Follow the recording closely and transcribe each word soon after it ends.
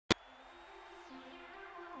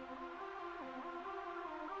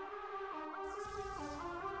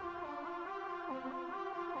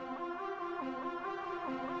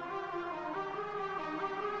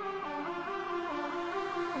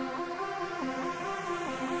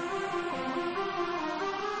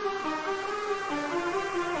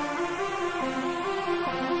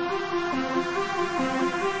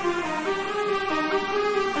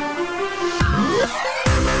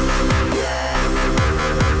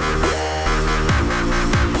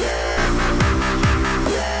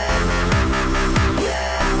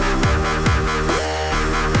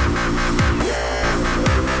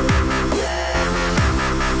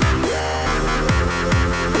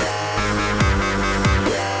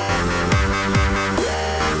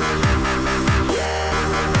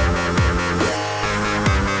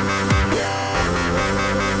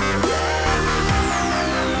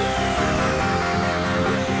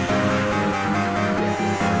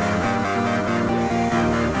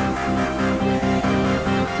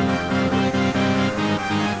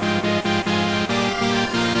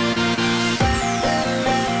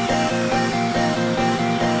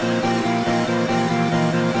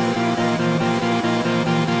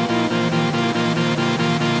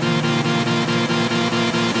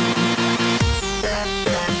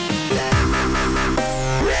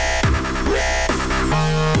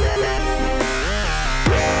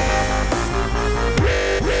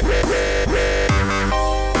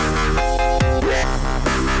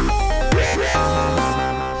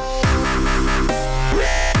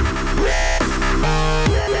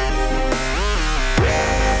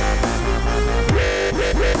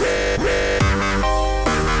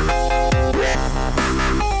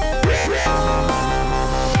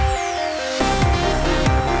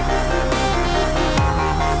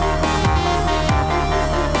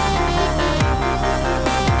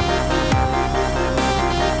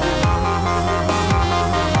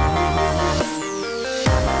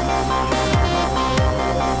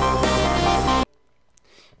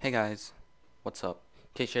guys, what's up?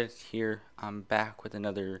 Kshad here. I'm back with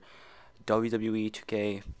another WWE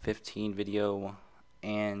 2K15 video,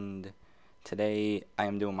 and today I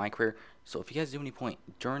am doing MyCareer. So if you guys do any point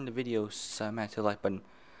during the video, smash the like button,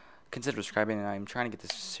 consider subscribing, and I'm trying to get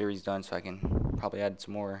this series done so I can probably add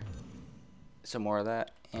some more of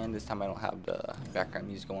that. And this time I don't have the background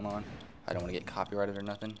music going on. I don't want to get copyrighted or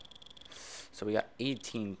nothing. So we got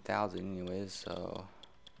 18,000 anyways, so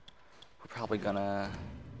we're probably gonna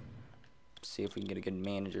see if we can get a good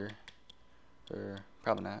manager, or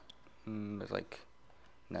probably not. There's like,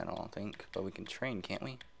 no, I don't think, but we can train, can't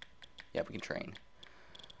we? Yeah, we can train.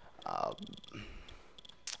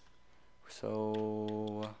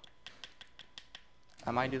 So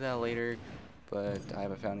I might do that later, but I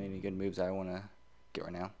haven't found any good moves I want to get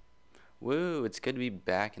right now. Woo, it's good to be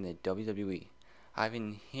back in the WWE. I've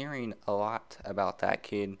been hearing a lot about that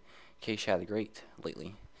kid, Kshad TheGreat,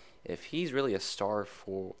 lately. If he's really a star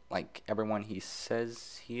for like everyone he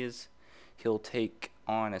says he is, he'll take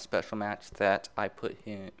on a special match that I put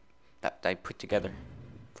together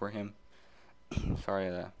for him.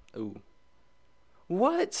 Sorry, ooh.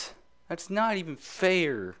 What? That's not even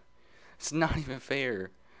fair. It's not even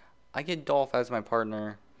fair. I get Dolph as my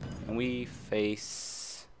partner, and we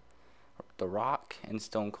face The Rock and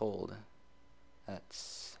Stone Cold.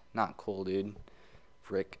 That's not cool, dude.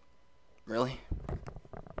 Frick. Really?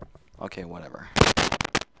 Okay, whatever.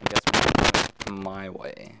 I guess my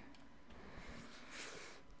way.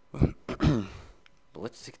 But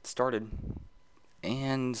let's get started.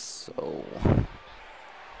 And so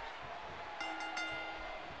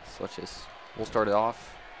we'll start it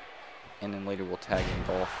off, and then later we'll tag in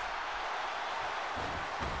Dolph.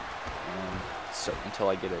 And so until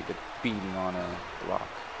I get a good beating on The Rock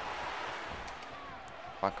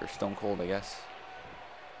or Stone Cold, I guess.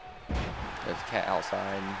 There's a cat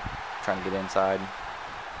outside trying to get inside.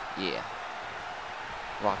 Yeah.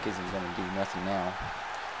 Rock isn't gonna do nothing now.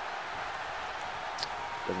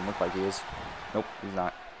 Doesn't look like he is. Nope, he's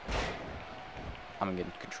not. I'm gonna get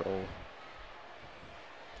in control.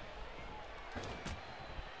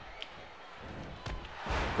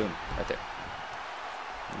 Boom, right there.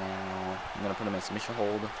 Now I'm gonna put him in submission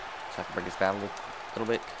hold so I can break his battle a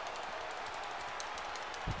little bit.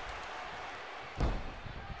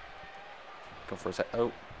 Go for a set.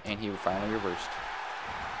 Oh, and he finally reversed.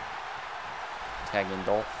 Tag in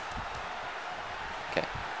Dolph. Okay,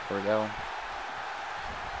 here we go.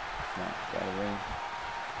 Come on, get out of the ring.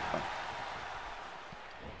 Come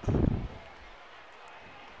on.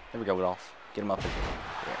 There we go, Dolph. Get him up there,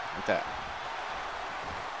 like that.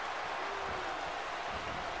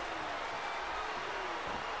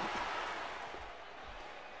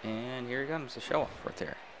 And here he comes, the show off right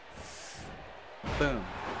there. Boom.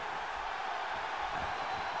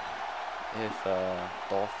 If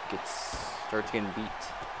Dolph starts getting beat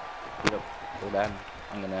up really bad,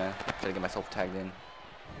 I'm gonna try to get myself tagged in.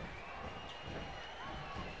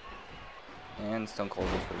 And Stone Cold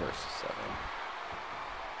is reversed, so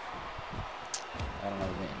I don't know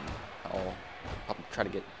when. I'll probably try to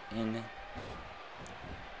get in.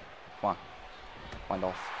 Come on,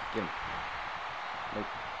 Dolph, get him. Nope,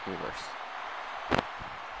 he reversed.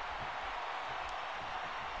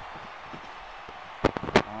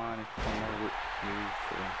 Move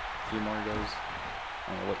for a few more goes.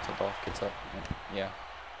 I'm gonna wait till Dolph gets up. Yeah.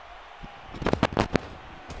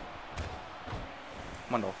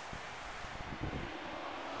 Come on, Dolph.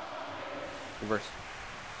 Reverse.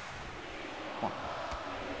 Come on.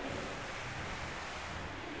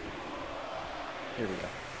 Here we go.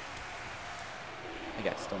 I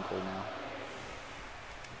got Stone Cold now.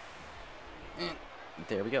 And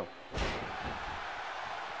there we go.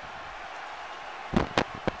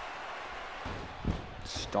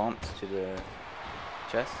 Stomped to the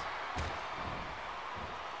chest.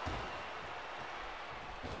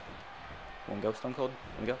 One go, Stone Cold.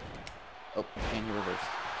 One go. Oh, and he reversed.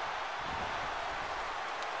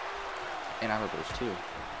 And I reversed too.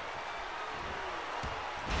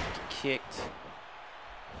 Get kicked.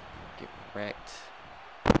 Get wrecked.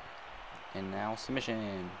 And now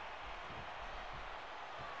submission.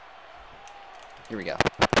 Here we go.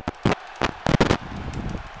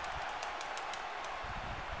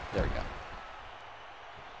 There we go.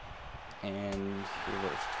 And he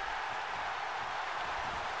reversed.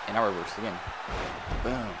 And I reversed again.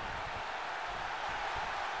 Boom.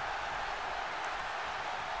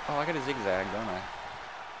 Oh, I got a zigzag, don't I?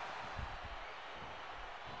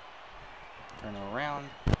 Turn around.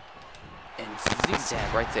 And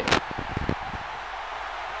zigzag right there.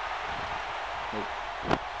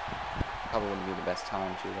 Nope. Probably wouldn't be the best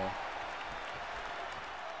time to, though.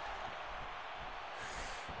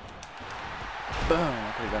 Boom!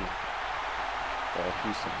 I could have done the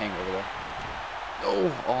Houston hangover there.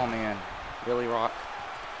 Oh man. Really, Rock?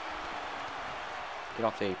 Get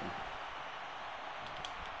off the apron.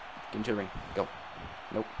 Get into the ring. Go.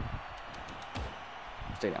 Nope.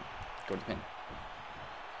 Stay down. Go to the pin.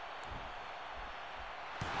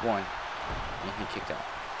 One. And he kicked out.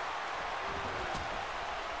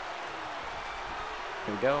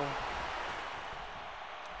 Here we go.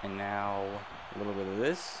 And now a little bit of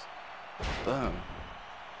this. Boom.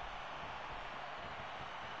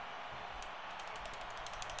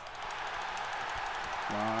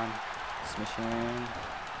 Come on. Submission.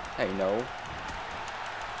 Hey, no.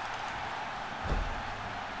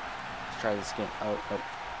 Let's try this again. Oh, nope.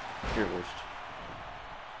 He reversed.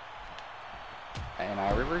 And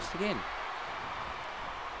I reversed again.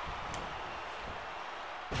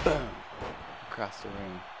 Boom. Across the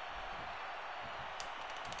ring.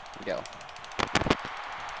 Here we go.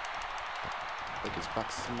 Look his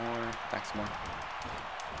bucks some more. Back some more.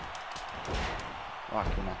 Rock,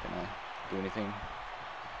 you're not gonna do anything.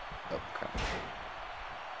 Oh, crap.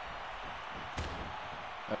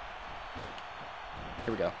 Oh.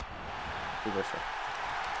 Here we go. Reversal.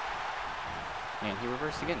 And he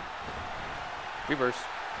reversed again. Reverse.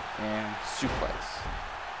 And suplex.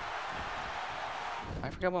 I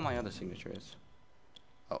forgot what my other signature is.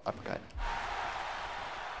 Oh, uppercut.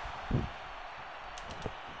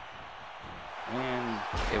 And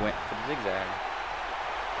it went for the zigzag.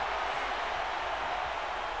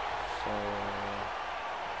 So...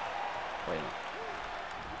 wait a minute.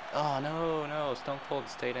 Oh, no, no. Stone Cold,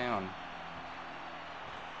 stay down.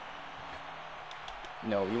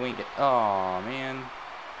 No, you ain't get... oh, man.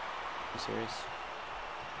 You serious?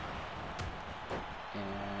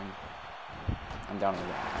 And... I'm down on the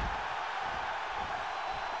ground now.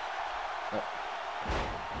 Oh.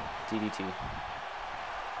 DDT.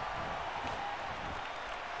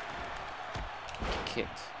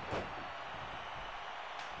 Kicked.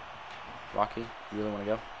 Rocky, you really want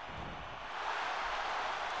to go?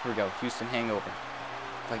 Here we go. Houston hangover.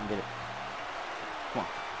 If I can get it. Come on.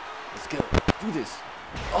 Let's go. Do this.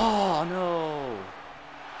 Oh, no.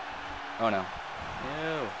 Oh, no.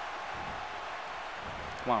 No.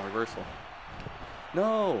 Come on, reversal.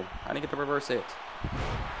 No. I didn't get to reverse it.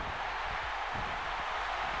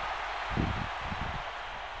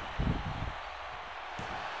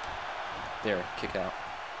 There. Kick out.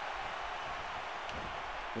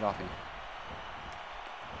 Get off me.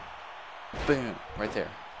 Boom. Right there.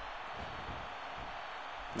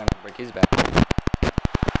 Now I'm gonna break his back.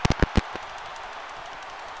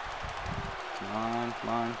 Come on, come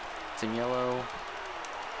on. It's in yellow.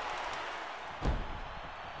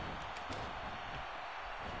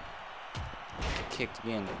 Kicked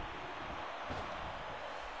again.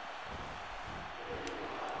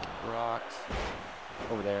 Rocked.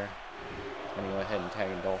 Over there. I'm gonna go ahead and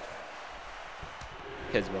tag in Dolph.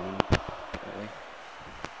 His villain. Really.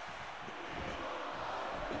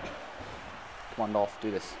 Come on, Dolph,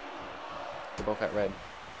 do this. They're both at red.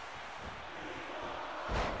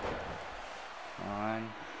 Come on.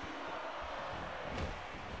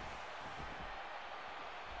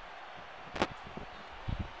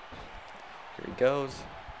 Here he goes.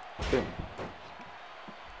 Boom.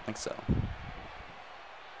 Like so.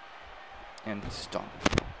 And stomp.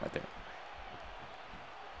 Right there.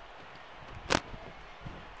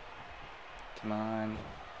 Come on. You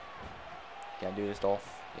gotta do this, Dolph.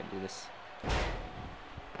 You gotta do this.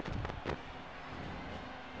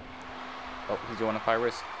 Oh, he's doing a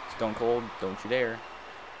virus. Stone Cold. Don't you dare.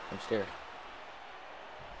 Don't you dare.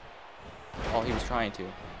 Oh, he was trying to.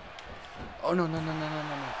 Oh, no, no, no, no, no,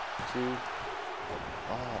 no, no. Two.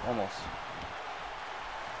 Oh, almost.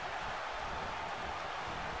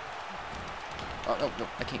 Oh, no, no.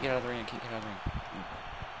 I can't get out of the ring. I can't get out of the ring.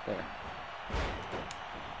 There.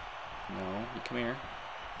 No, you come here.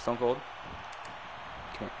 Stone Cold.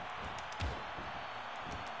 Come here.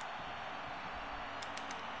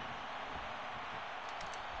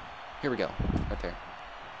 Here we go. Right there.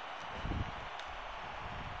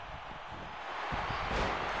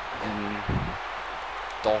 And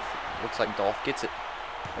Dolph, looks like Dolph gets it.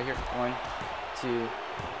 Right here. 1, 2,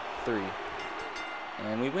 3.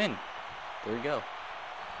 And we win. There we go.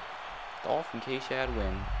 Dolph and Kshad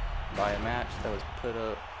win by a match that was put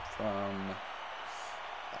up from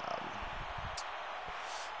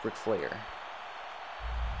Ric Flair.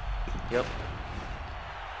 Yep.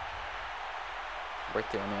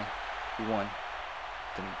 Right there, man. He won.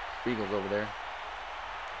 The Eagles over there.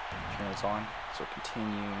 Turn this on. So it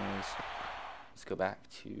continues. Let's go back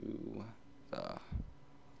to the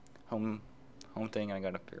home thing. I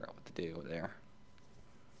gotta figure out what to do over there.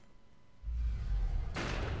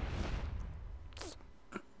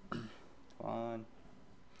 on.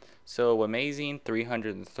 So amazing,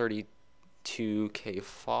 332K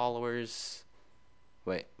followers.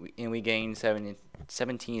 Wait, and we gained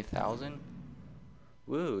 17,000.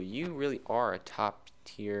 Woo, you really are a top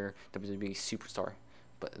tier WWE superstar.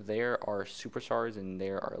 But there are superstars and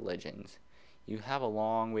there are legends. You have a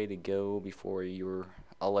long way to go before you're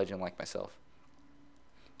a legend like myself.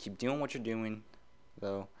 Keep doing what you're doing,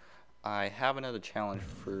 though. I have another challenge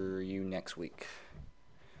for you next week.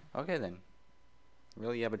 Okay then.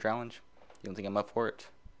 Really, you have a challenge? You don't think I'm up for it?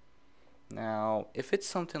 Now, if it's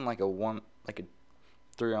something like a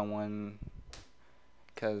 3-on-1,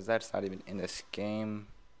 because that's not even in this game,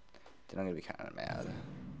 then I'm gonna be kind of mad.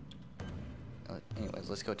 Anyways,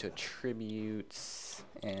 let's go to attributes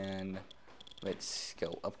and let's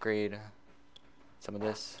go upgrade some of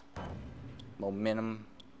this momentum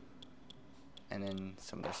and then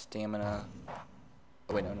some of their stamina.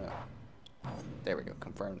 Oh wait, no. There we go.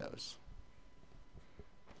 Confirm those.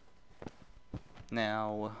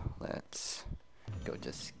 Now let's go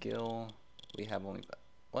to skill. We have only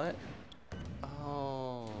what?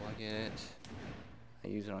 Oh, I get it. I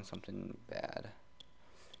use it on something bad.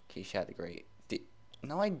 Kshad TheGreat.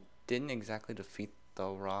 No, I didn't exactly defeat The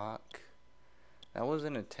Rock. That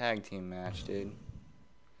wasn't a tag team match, dude.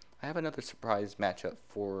 I have another surprise matchup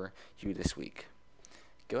for you this week.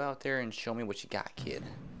 Go out there and show me what you got, kid.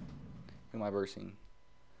 Who am I versing?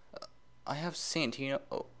 I have Santino.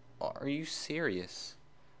 Oh, are you serious?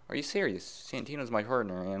 Are you serious? Santino's my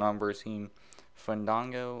partner, and I'm versing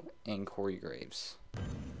Fandango and Corey Graves.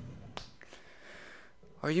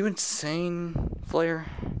 Are you insane, Flair?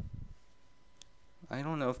 I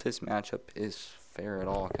don't know if this matchup is fair at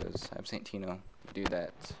all, because I have Santino do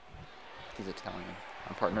that. He's Italian.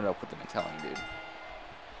 I'm partnered up with an Italian dude.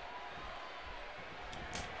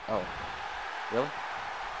 Oh. Really?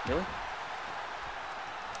 Really?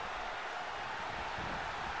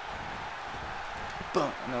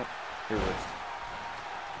 Boom! Nope. You're worse.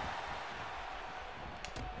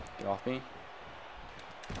 Get off me.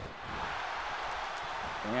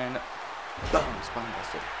 And boom! Spine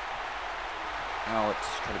busted. Now let's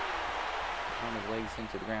try to pound his legs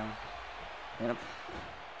into the ground. And up.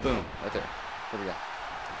 Boom! Right there. Here we go.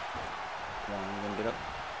 Come on, I'm gonna get up.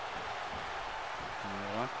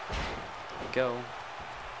 There we go.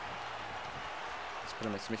 Let's put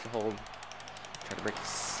him in submission hold. Try to break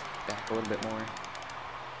his back a little bit more.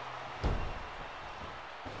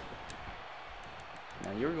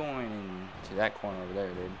 Now you're going into that corner over there,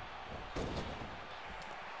 dude.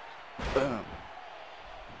 Boom.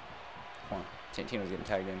 Come on. Santino's getting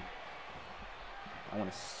tagged in. I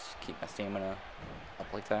want to keep my stamina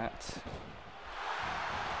up like that.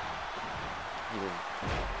 He would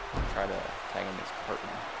try to tag in his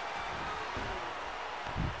partner.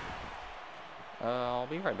 I'll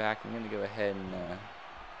be right back. I'm going to go ahead and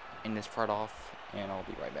end this part off, and I'll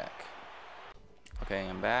be right back. Okay,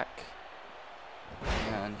 I'm back.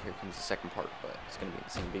 And here comes the second part, but it's going to be the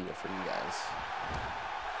same video for you guys.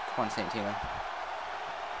 Come on, Santino.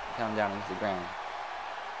 Pound down into the ground.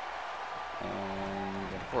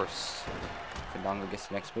 And of course, Fandango gets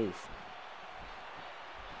the next move.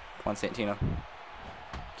 Come on, Santino.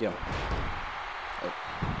 Get him. Oh.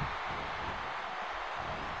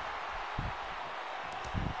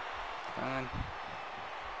 Come on.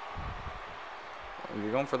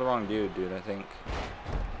 You're going for the wrong dude, I think.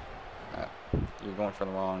 You're going for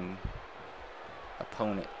the wrong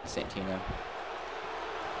opponent, Santino.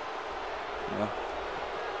 No.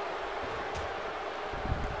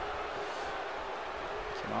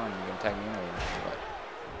 Come on, you're gonna tag me in or what?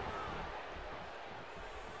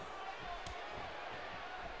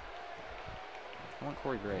 I want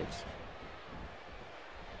Corey Graves.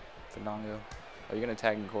 Fandango. Are you gonna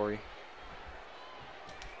tag in Corey?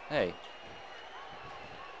 Hey.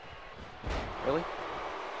 Really?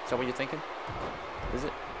 Is that what you're thinking? Is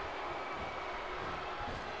it?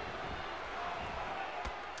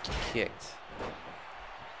 Get kicked.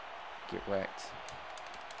 Get wrecked.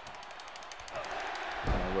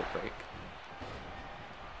 And a whip break.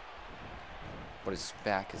 But his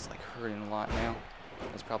back is like hurting a lot now.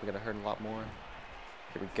 It's probably gonna hurt a lot more.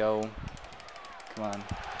 Here we go. Come on.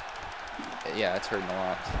 Yeah, it's hurting a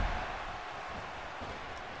lot.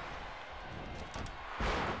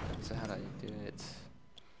 So how do I do it?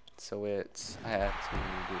 So it's, I have to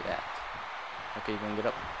do that. Okay, you gonna get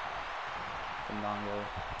up. Fandango.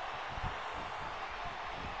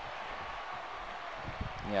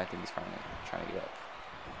 Yeah, I think he's trying to get up.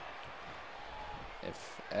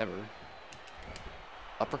 If ever.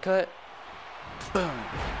 Uppercut. Boom.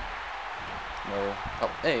 No.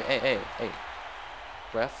 Oh, hey.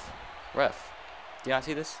 Ref. Do you not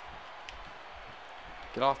see this?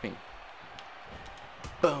 Get off me.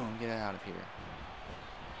 Boom. Get out of here.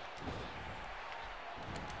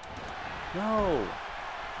 No.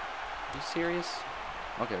 Are you serious?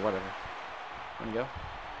 Okay, whatever. Let me go.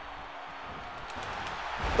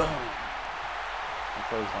 Boom. I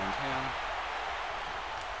clothesline him.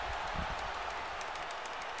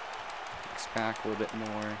 Mix back a little bit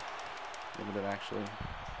more. A little bit actually.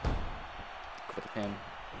 Go for the pin.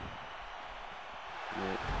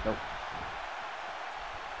 Nope.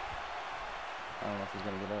 I don't know if he's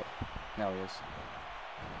gonna get up. Now he is.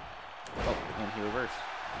 Oh, and he reversed.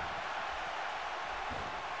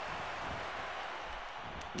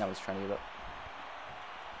 Now he's trying to get up.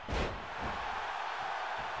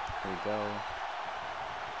 There we go.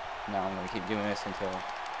 Now I'm gonna keep doing this until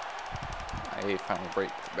I finally break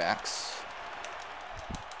the backs.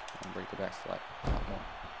 I'll break the backs a lot more.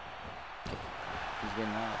 Okay. He's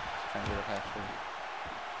getting out. He's trying to get up actually.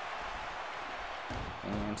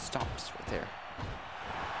 And stops right there.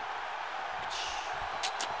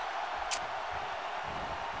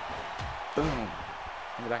 Boom!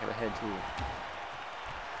 In the back of the head too.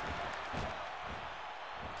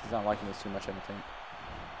 He's not liking this too much, I don't think.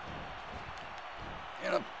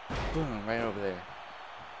 And a boom, right over there.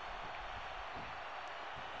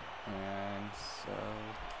 And so,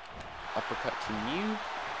 uppercut to you.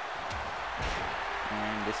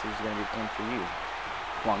 And this is going to be the end for you.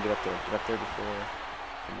 Come on, get up there. Get up there before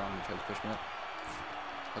Ron tries to push me up.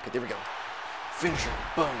 Okay, there we go. Finisher.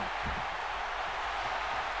 Boom.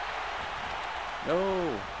 No.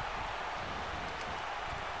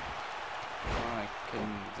 Oh, I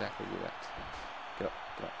couldn't exactly do that. Get up.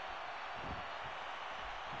 Get up.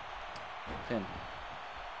 Pin.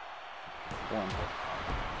 One.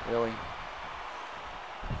 Really?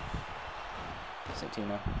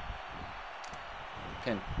 Santino.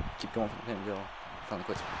 Pin. Keep going for the pin, Bill. Finally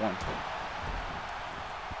quits. One.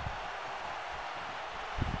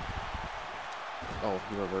 Oh,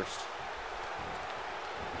 he reversed.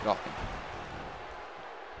 Get off me.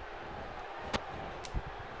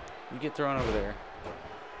 You get thrown over there.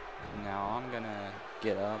 Now I'm gonna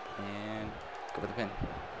get up and go for the pin.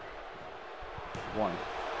 One.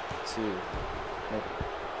 Two. Nope.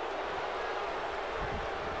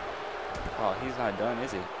 Oh, he's not done,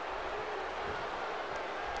 is he?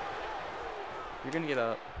 You're gonna get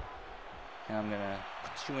up, and I'm gonna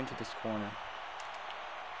put you into this corner.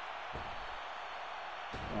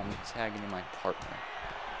 And I'm tagging in my partner.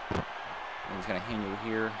 And he's gonna hand you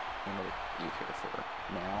here, and you here for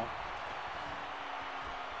now.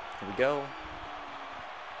 Here we go.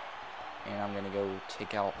 And I'm gonna go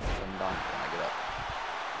take out some Don when I get up.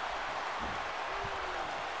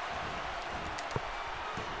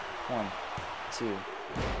 One, two,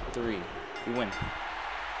 three. We win.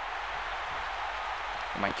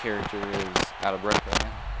 My character is out of breath right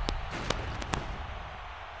now.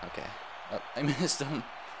 Okay. Oh, I missed him.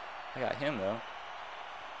 I got him though.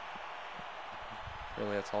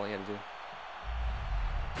 Really, that's all he had to do.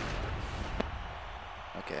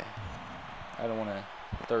 Okay. I don't want a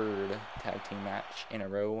third tag team match in a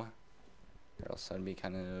row, or else that'd be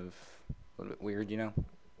kind of a little bit weird, you know?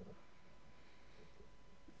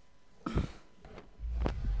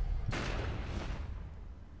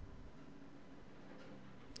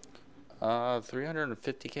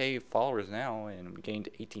 350k followers now, and we gained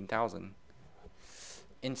 18,000.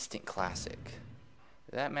 Instant classic.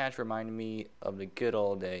 That match reminded me of the good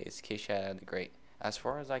old days. Kshad TheGreat. As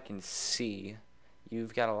far as I can see,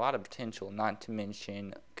 you've got a lot of potential, not to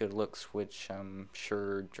mention good looks, which I'm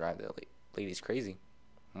sure drive the ladies crazy.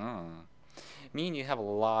 Me and you have a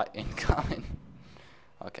lot in common.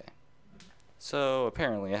 Okay. So,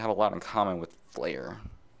 apparently I have a lot in common with Flair.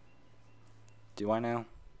 Do I now?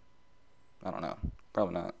 I don't know.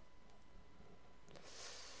 Probably not.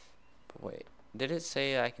 But wait. Did it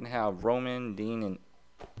say I can have Roman, Dean, and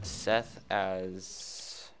Seth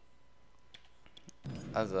as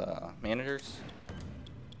managers?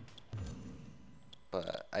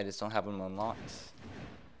 But I just don't have them unlocked.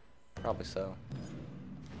 Probably so.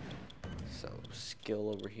 So, skill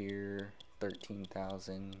over here.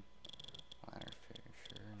 13,000. Ladder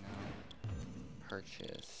finisher. No.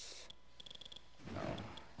 Purchase. No.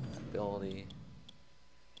 Ability.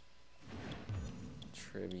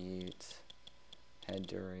 Tribute. Head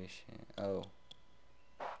duration. Oh.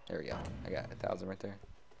 There we go. I got 1,000 right there.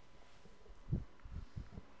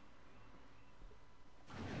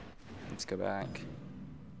 Let's go back.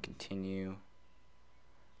 Continue.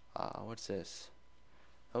 What's this?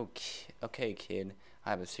 Okay, kid. I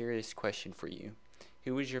have a serious question for you.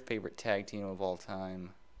 Who is your favorite tag team of all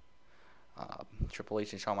time? Triple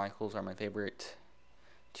H and Shawn Michaels are my favorite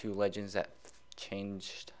two legends that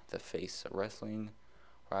changed the face of wrestling.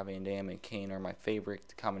 Rob Van Dam and Kane are my favorite.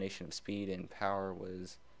 The combination of speed and power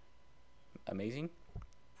was amazing.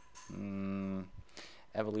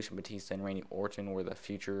 Evolution, Batista, and Randy Orton were the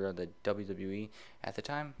future of the WWE at the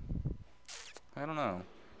time. I don't know.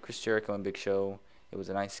 Chris Jericho and Big Show. It was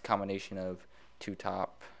a nice combination of two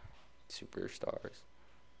top superstars.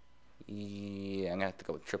 Yeah, I'm gonna have to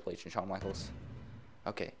go with Triple H and Shawn Michaels.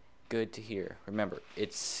 Okay, good to hear. Remember,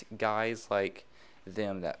 it's guys like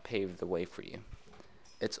them that paved the way for you.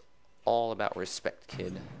 It's all about respect,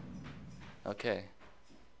 kid. Okay.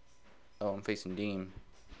 Oh, I'm facing Dean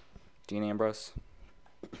Ambrose.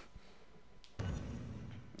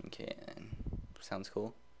 Okay, sounds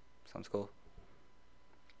cool. Sounds cool.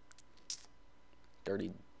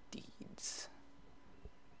 Dirty deeds.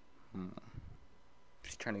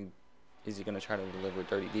 Is he gonna try to deliver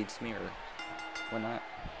dirty deeds to me, or what not?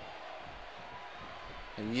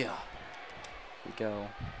 Yeah. Here we go.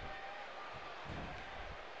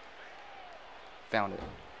 Found it.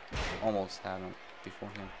 Almost had him before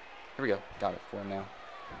him. Here we go. Got it for him now.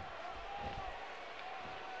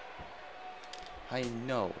 I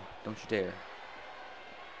know. Don't you dare.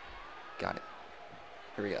 Got it.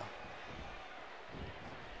 Here we go.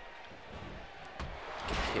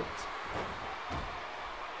 Get kicked.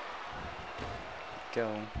 Go.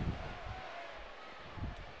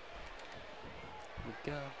 Here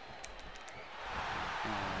we go.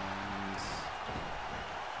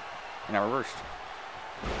 And I reversed.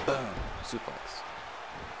 Boom. Suplex.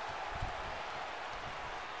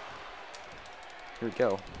 Here we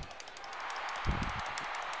go.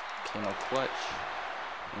 Kano clutch.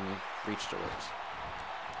 And we reached the ropes.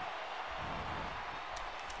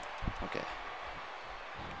 Okay.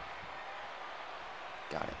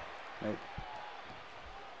 Got it. Nope.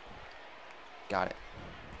 Got it.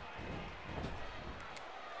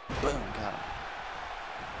 Boom. Got him.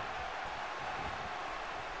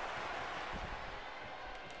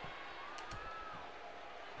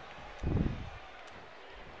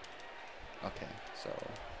 Okay, so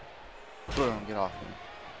boom, get off me.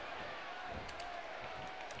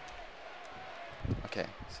 Okay,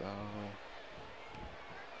 so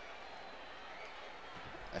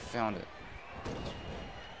I found it.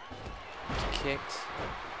 Kicked.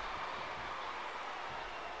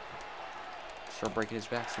 Start breaking his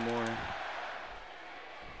back some more.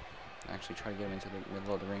 Actually try to get him into the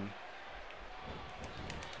middle of the ring.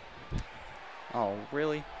 Oh,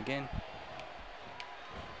 really? Again?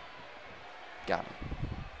 Got him.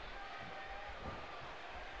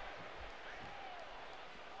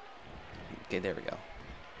 Okay, there we go.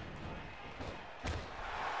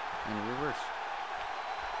 And reverse.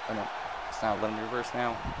 Oh no, it's not letting me reverse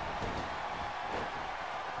now.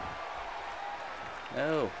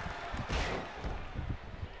 No.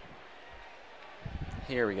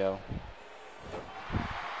 Here we go.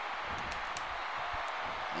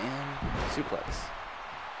 And suplex.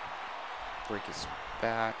 Break his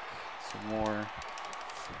back. Some more.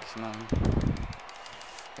 Come on.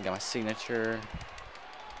 I got my signature.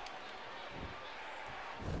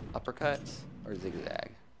 Uppercut or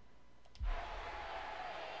zigzag?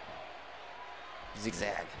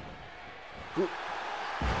 Zigzag. Boom.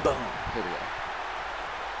 Here we go.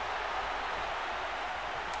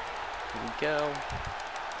 Here we go.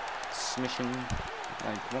 Submission.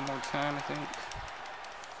 Like one more time, I think.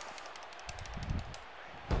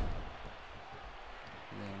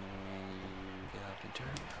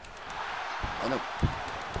 Oh no.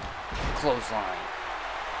 Clothesline.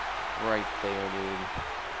 Right there, dude.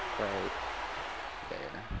 Right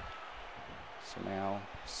there. So now,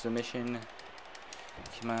 submission.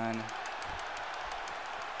 Come on.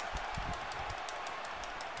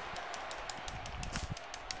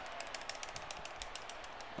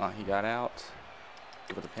 Oh, he got out.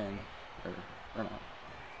 Give it a pin. Or not.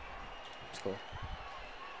 It's cool.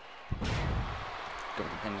 Go with the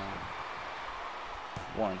pin now.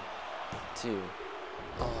 1, 2.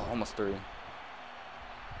 Oh, almost 3.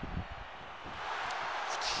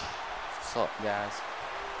 What's up, guys?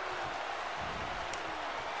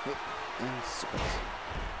 And suplex.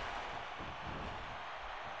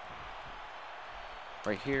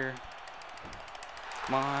 Right here.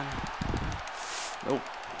 Come on. Nope.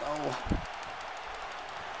 No.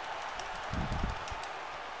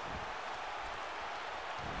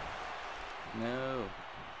 No.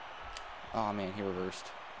 Oh man, he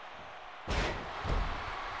reversed.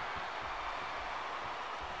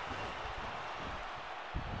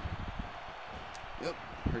 Yep,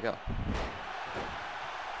 here we go.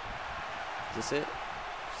 Is this it?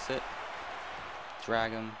 Sit.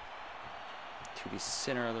 Drag him to the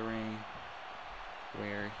center of the ring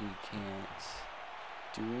where he can't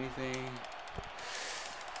do anything.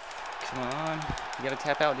 Come on. You gotta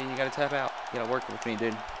tap out, dude. You gotta tap out. You gotta work with me,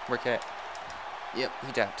 dude. Work at. Yep,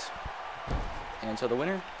 he tapped. And so the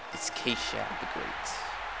winner is Kshad TheGreat.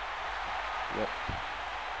 Yep.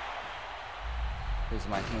 Here's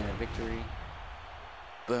my hand of victory.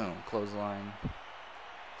 Boom. Clothesline.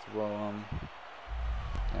 Throw him.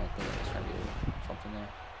 And I think I was trying to do something there.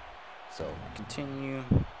 So, continue.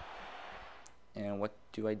 And what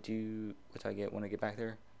do I do? What do I get when I get back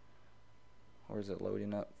there? Or is it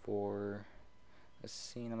loading up for a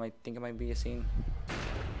scene? I think it might be a scene.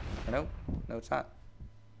 Or no? No, it's not.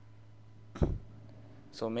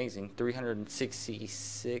 So amazing.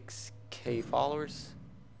 366K followers.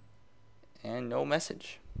 And no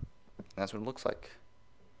message. That's what it looks like.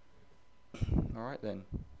 Alright then.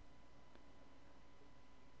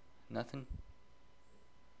 Nothing.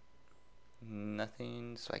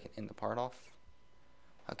 Nothing. So I can end the part off.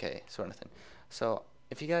 Okay, so nothing. So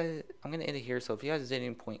if you guys, I'm gonna end it here. So if you guys did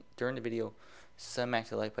any point during the video, smack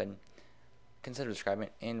the like button, consider subscribing,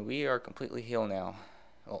 and we are completely healed now.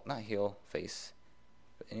 Well, not heal, face.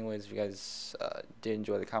 But anyways, if you guys did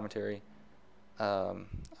enjoy the commentary,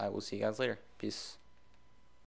 I will see you guys later. Peace.